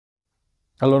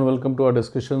Hello and welcome to our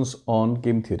discussions on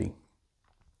game theory.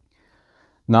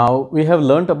 Now we have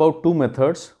learnt about two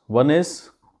methods. One is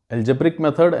algebraic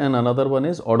method and another one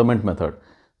is Oddment method.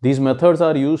 These methods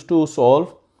are used to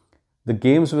solve the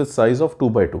games with size of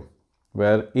 2 by 2,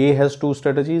 where A has two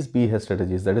strategies, B has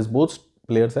strategies. That is, both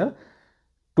players have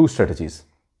two strategies.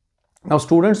 Now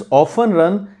students often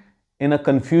run in a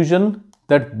confusion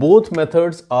that both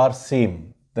methods are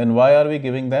same. Then why are we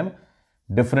giving them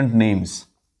different names?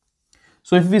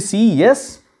 So if we see,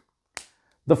 yes,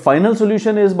 the final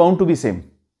solution is bound to be same.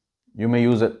 You may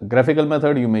use a graphical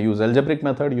method, you may use algebraic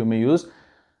method, you may use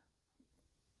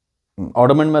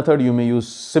Oddment method, you may use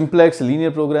simplex, linear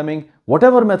programming,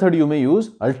 whatever method you may use,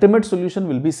 ultimate solution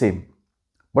will be same.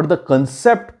 But the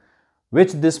concept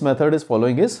which this method is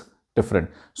following is different.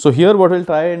 So here what we'll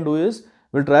try and do is,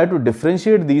 we'll try to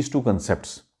differentiate these two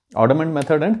concepts, Oddment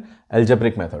method and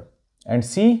algebraic method, and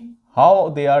see how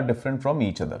they are different from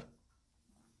each other.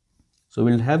 So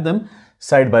we'll have them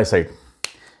side by side.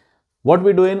 What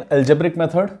we do in algebraic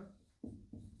method?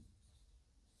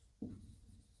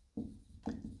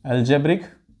 Algebraic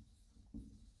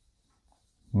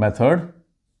method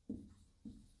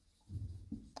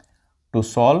to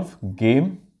solve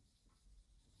game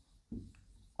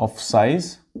of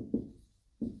size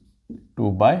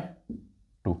 2 by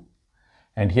 2.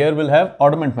 And here we'll have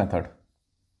Oddment method.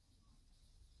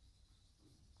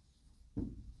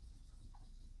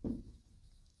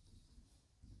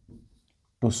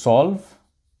 To solve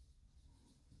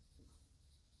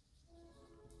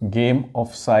game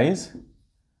of size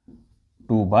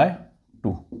 2 by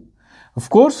 2. Of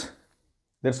course,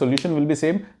 their solution will be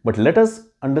same, but let us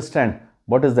understand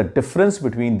what is the difference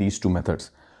between these two methods.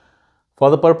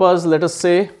 For the purpose, let us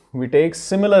say we take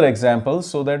similar examples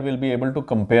so that we'll be able to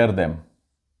compare them.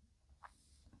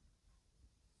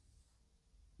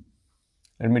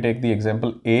 Let me take the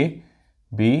example A,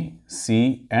 B,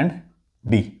 C and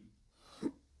D.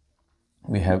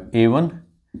 We have A1,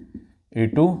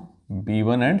 A2,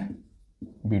 B1 and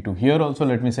B2. Here also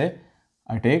let me say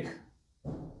I take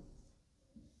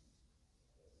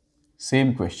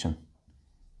same question,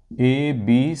 A,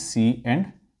 B, C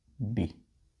and D.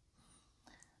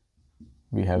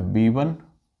 We have B1,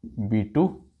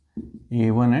 B2,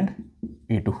 A1 and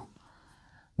A2.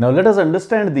 Now let us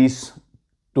understand these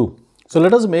two. So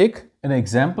let us make an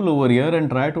example over here and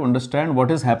try to understand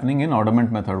what is happening in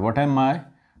Oddment method. What am I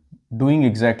doing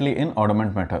exactly in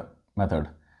Oddment method?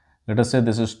 Let us say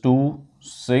this is 2,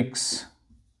 6,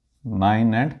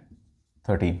 9 and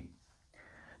 13.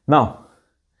 Now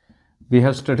we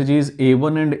have strategies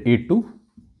A1 and A2,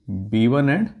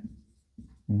 B1 and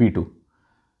B2.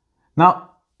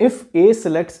 Now if A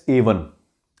selects A1,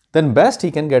 then best he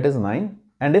can get is 9,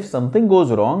 and if something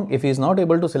goes wrong, if he is not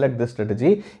able to select this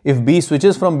strategy, if B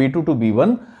switches from B2 to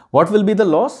B1, what will be the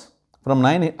loss? From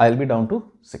 9 I will be down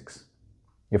to 6.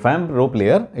 If I am row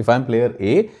player, if I am player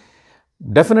A,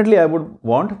 definitely I would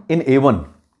want in A1,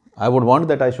 I would want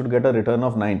that I should get a return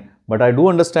of 9. But I do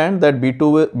understand that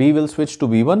B will switch to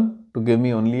B1 to give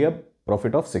me only a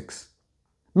profit of 6.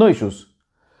 No issues.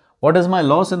 What is my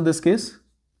loss in this case?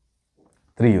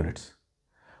 3 units.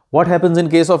 What happens in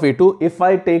case of A2? If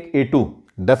I take A2,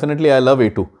 definitely I love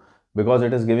A2 because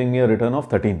it is giving me a return of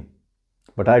 13.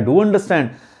 But I do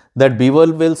understand that B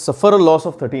will suffer a loss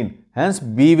of 13. Hence,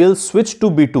 B will switch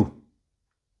to B2.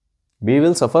 B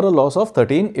will suffer a loss of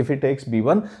 13 if he takes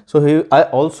B1. So, I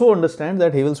also understand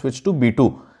that he will switch to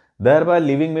B2, thereby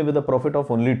leaving me with a profit of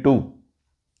only 2.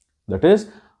 That is,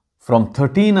 from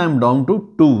 13 I am down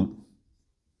to 2.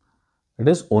 It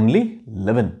is only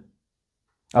 11.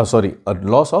 Oh, sorry, a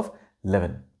loss of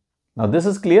 11. Now, this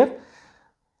is clear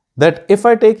that if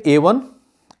I take A1,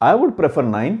 I would prefer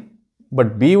 9.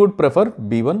 But B would prefer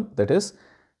B1, that is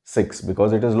 6,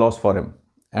 because it is loss for him.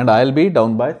 And I will be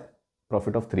down by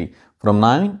profit of 3. From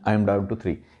 9, I am down to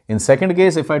 3. In second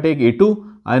case, if I take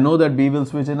A2, I know that B will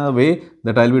switch in a way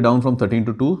that I will be down from 13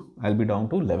 to 2. I will be down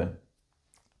to 11.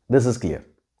 This is clear.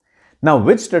 Now,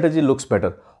 which strategy looks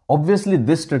better? Obviously,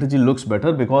 this strategy looks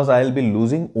better because I will be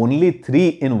losing only 3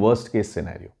 in worst case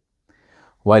scenario.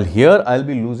 While here, I will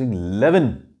be losing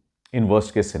 11 in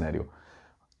worst case scenario.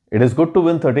 It is good to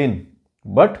win 13.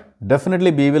 But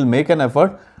definitely B will make an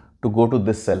effort to go to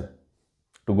this cell,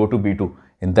 to go to B2.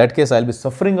 In that case, I will be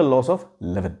suffering a loss of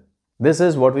 11. This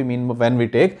is what we mean when we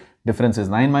take differences.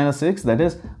 9 minus 6, that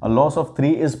is a loss of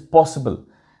 3 is possible.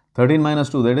 13 minus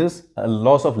 2, that is a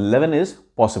loss of 11 is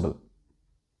possible.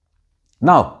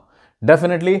 Now,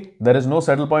 definitely there is no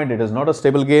settle point. It is not a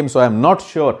stable game. So I am not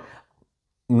sure.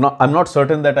 I'm not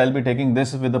certain that I'll be taking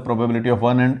this with the probability of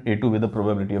 1 and A2 with the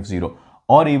probability of 0,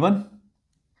 or even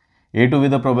A2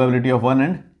 with the probability of 1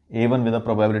 and A1 with a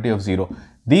probability of 0.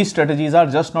 These strategies are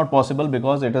just not possible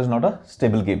because it is not a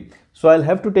stable game. So I'll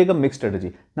have to take a mixed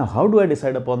strategy. Now, how do I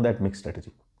decide upon that mixed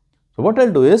strategy? So what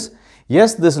I'll do is,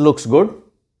 yes, this looks good.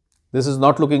 This is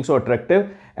not looking so attractive,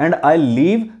 and I'll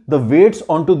leave the weights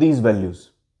onto these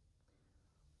values.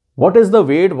 What is the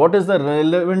weight? What is the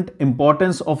relevant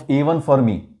importance of A1 for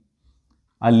me?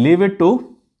 I'll leave it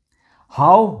to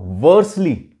how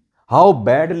worsely, how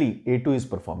badly A2 is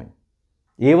performing.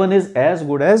 A1 is as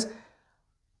good as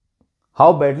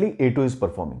how badly A2 is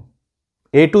performing.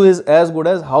 A2 is as good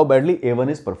as how badly A1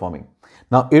 is performing.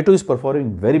 Now A2 is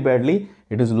performing very badly.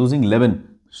 It is losing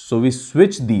 11. So we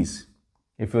switch these.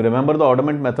 If you remember the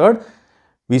Oddment method,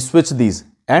 we switch these,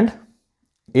 and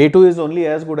A2 is only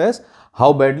as good as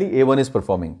how badly A1 is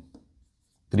performing.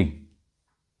 3.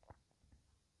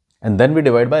 And then we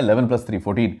divide by 11 plus 3,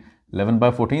 14. 11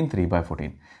 by 14, 3 by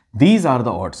 14. These are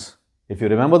the odds. If you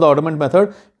remember the Oddment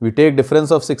method, we take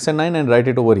difference of 6 and 9 and write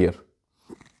it over here.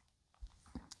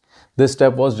 This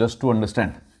step was just to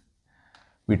understand.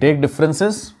 We take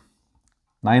differences,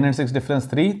 9 and 6 difference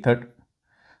 3,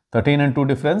 13 and 2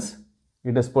 difference,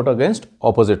 it is put against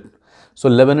opposite. So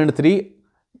 11 and 3,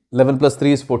 11 plus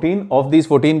 3 is 14. Of these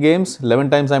 14 games, 11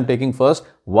 times I am taking first.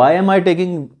 Why am I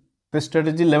taking this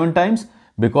strategy 11 times?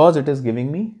 Because it is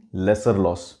giving me lesser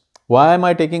loss. Why am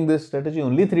I taking this strategy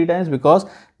only 3 times? Because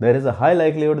there is a high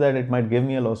likelihood that it might give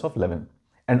me a loss of 11.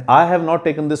 And I have not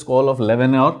taken this call of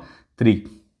 11 or 3.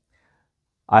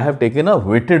 I have taken a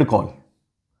weighted call.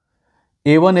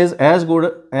 A1 is as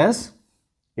good as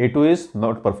A2 is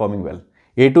not performing well.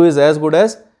 A2 is as good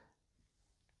as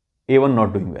A1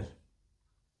 not doing well.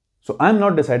 So I am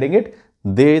not deciding it.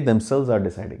 They themselves are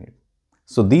deciding it.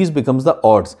 So these becomes the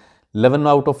odds. 11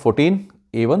 out of 14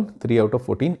 A1, 3 out of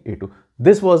 14 A2.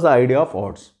 This was the idea of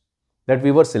odds, that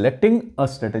we were selecting a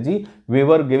strategy, we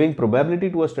were giving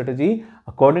probability to a strategy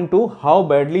according to how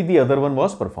badly the other one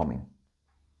was performing.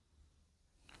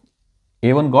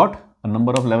 A1 got a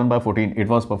number of 11 by 14, it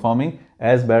was performing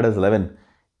as bad as 11.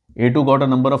 A2 got a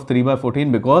number of 3 by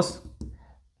 14 because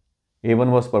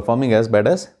A1 was performing as bad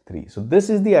as 3. So this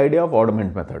is the idea of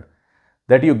Oddment method,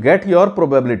 that you get your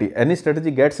probability, any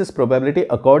strategy gets its probability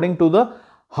according to the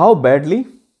how badly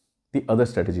the other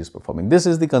strategy is performing. This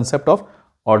is the concept of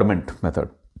Oddment method.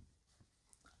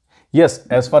 Yes,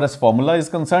 as far as formula is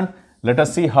concerned, let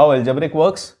us see how algebraic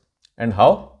works and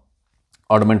how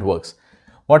Oddment works.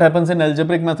 What happens in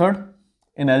algebraic method?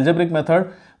 In algebraic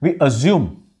method, we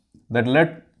assume that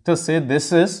let us say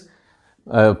this is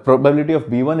probability of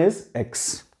B1 is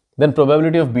x. Then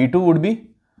probability of B2 would be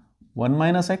 1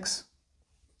 minus x.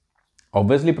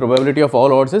 Obviously, probability of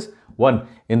all odds is 1.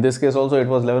 In this case also it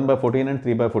was 11 by 14 and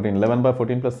 3 by 14. 11 by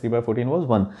 14 plus 3 by 14 was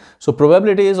 1. So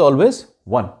probability is always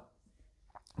 1.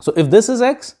 So if this is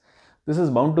x, this is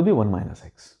bound to be 1 minus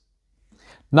x.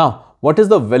 Now, what is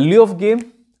the value of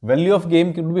game? Value of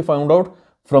game can be found out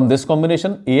from this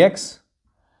combination ax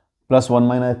plus 1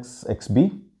 minus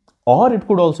xb, or it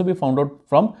could also be found out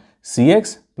from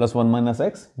cx plus 1 minus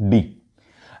x d.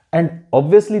 And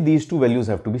obviously these two values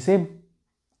have to be same.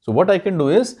 So what I can do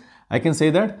is, I can say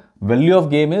that value of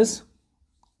game is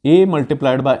a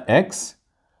multiplied by x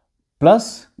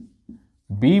plus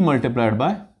b multiplied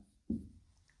by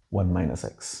 1 minus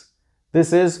x.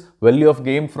 This is value of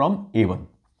game from A1.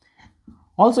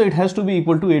 Also, it has to be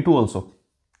equal to A2 also.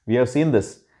 We have seen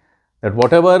this, that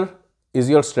whatever is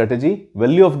your strategy,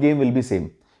 value of game will be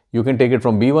same. You can take it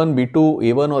from B1, B2,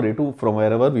 A1 or A2, from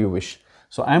wherever you wish.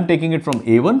 So I am taking it from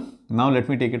A1. Now let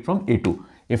me take it from A2.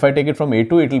 If I take it from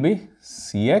A2, it will be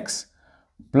Cx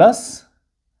plus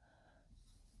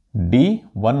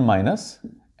D1 minus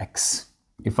x.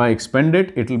 If I expand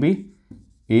it, it will be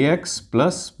Ax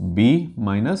plus B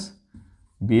minus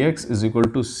Bx is equal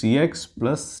to Cx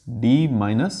plus D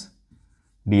minus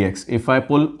dx. If I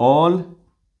pull all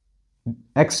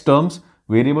x terms,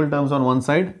 variable terms on one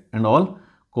side and all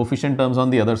coefficient terms on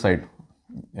the other side,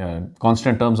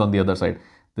 constant terms on the other side,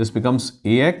 this becomes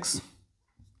Ax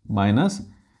minus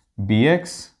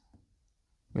Bx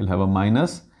will have a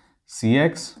minus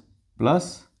Cx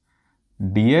plus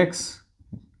dx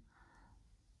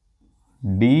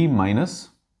d minus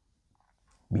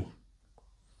b.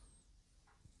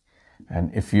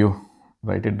 And if you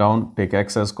write it down, take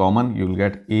x as common, you will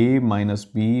get a minus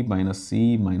b minus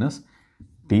c minus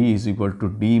d is equal to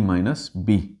d minus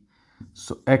b.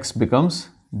 So x becomes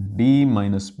d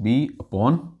minus b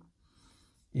upon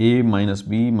a minus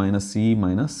b minus c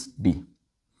minus d.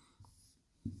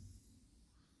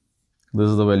 This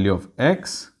is the value of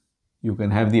x. You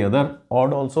can have the other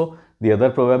odd also, the other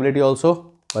probability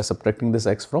also, by subtracting this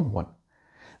x from 1.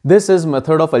 This is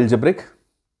method of algebraic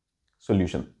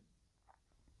solution.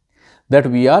 that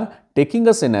we are taking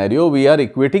a scenario, we are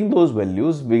equating those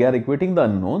values, we are equating the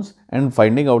unknowns and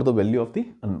finding out the value of the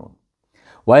unknown.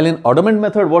 While in Oddment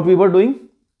method, what we were doing?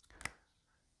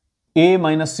 A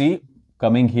minus C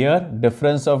coming here,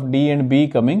 difference of D and B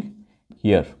coming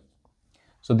here.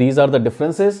 So these are the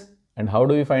differences, and how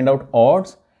do we find out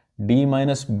odds? D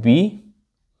minus B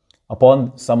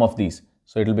upon sum of these.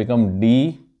 So it will become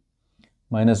D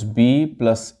minus B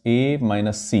plus A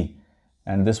minus C,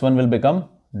 and this one will become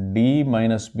D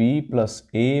minus B plus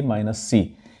A minus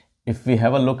C. If we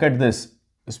have a look at this,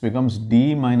 this becomes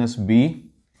D minus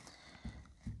B,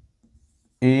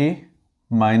 A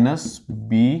minus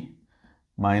B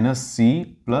minus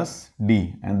C plus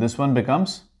D, and this one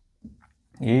becomes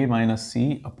A minus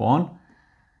C upon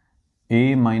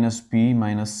A minus B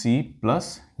minus C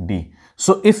plus D.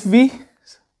 So if we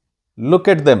look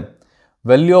at them,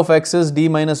 value of x is D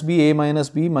minus B, A minus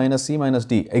B minus C minus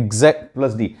D,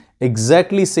 plus D,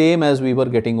 exactly same as we were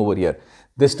getting over here.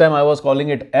 This time I was calling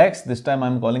it x, this time I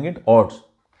am calling it odds.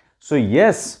 So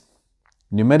yes,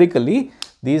 numerically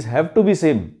these have to be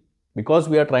same because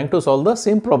we are trying to solve the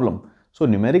same problem. So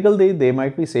numerically they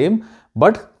might be same,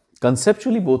 but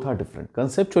conceptually both are different.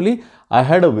 Conceptually I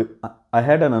had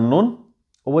an unknown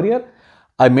over here,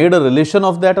 I made a relation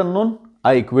of that unknown,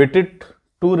 I equated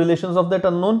two relations of that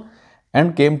unknown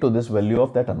and came to this value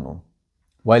of that unknown.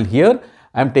 While here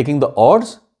I am taking the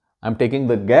odds, I am taking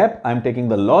the gap, I am taking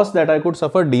the loss that I could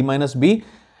suffer D minus B,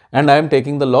 and I am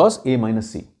taking the loss A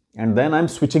minus C, and then I am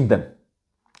switching them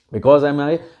because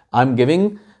I am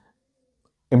giving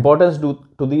importance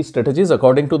to these strategies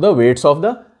according to the weights of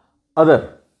the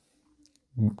other.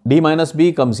 D minus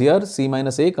B comes here, C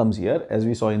minus A comes here, as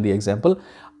we saw in the example,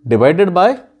 divided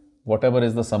by whatever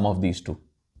is the sum of these two.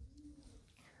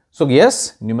 So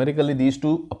yes, numerically these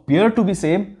two appear to be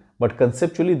same, but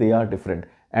conceptually they are different.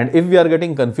 And if we are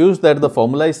getting confused that the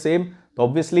formula is same, so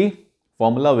obviously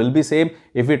formula will be same.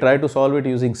 If we try to solve it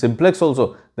using simplex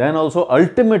also, then also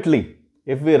ultimately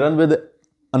if we run with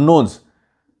unknowns,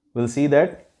 we'll see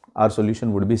that our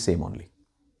solution would be same only.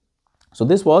 So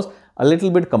this was a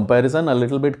little bit comparison, a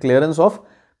little bit clearance of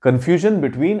confusion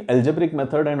between algebraic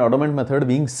method and Oddment method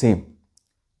being same.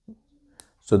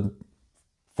 So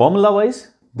formula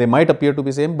wise they might appear to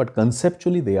be same, but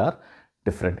conceptually they are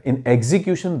different. In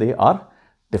execution they are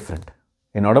different.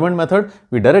 In Oddment method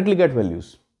we directly get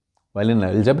values, while in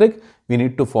algebraic we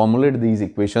need to formulate these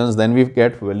equations, then we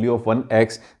get value of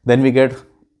 1x, then we get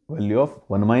value of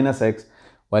 1 minus x,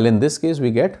 while in this case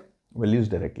we get values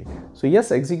directly. So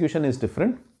yes, execution is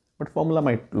different, but formula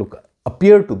might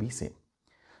appear to be same.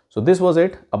 So this was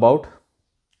it about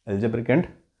algebraic and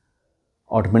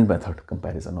Oddment method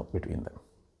comparison between them.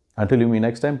 Until you meet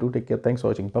next time, do take care. Thanks for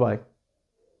watching. Bye bye.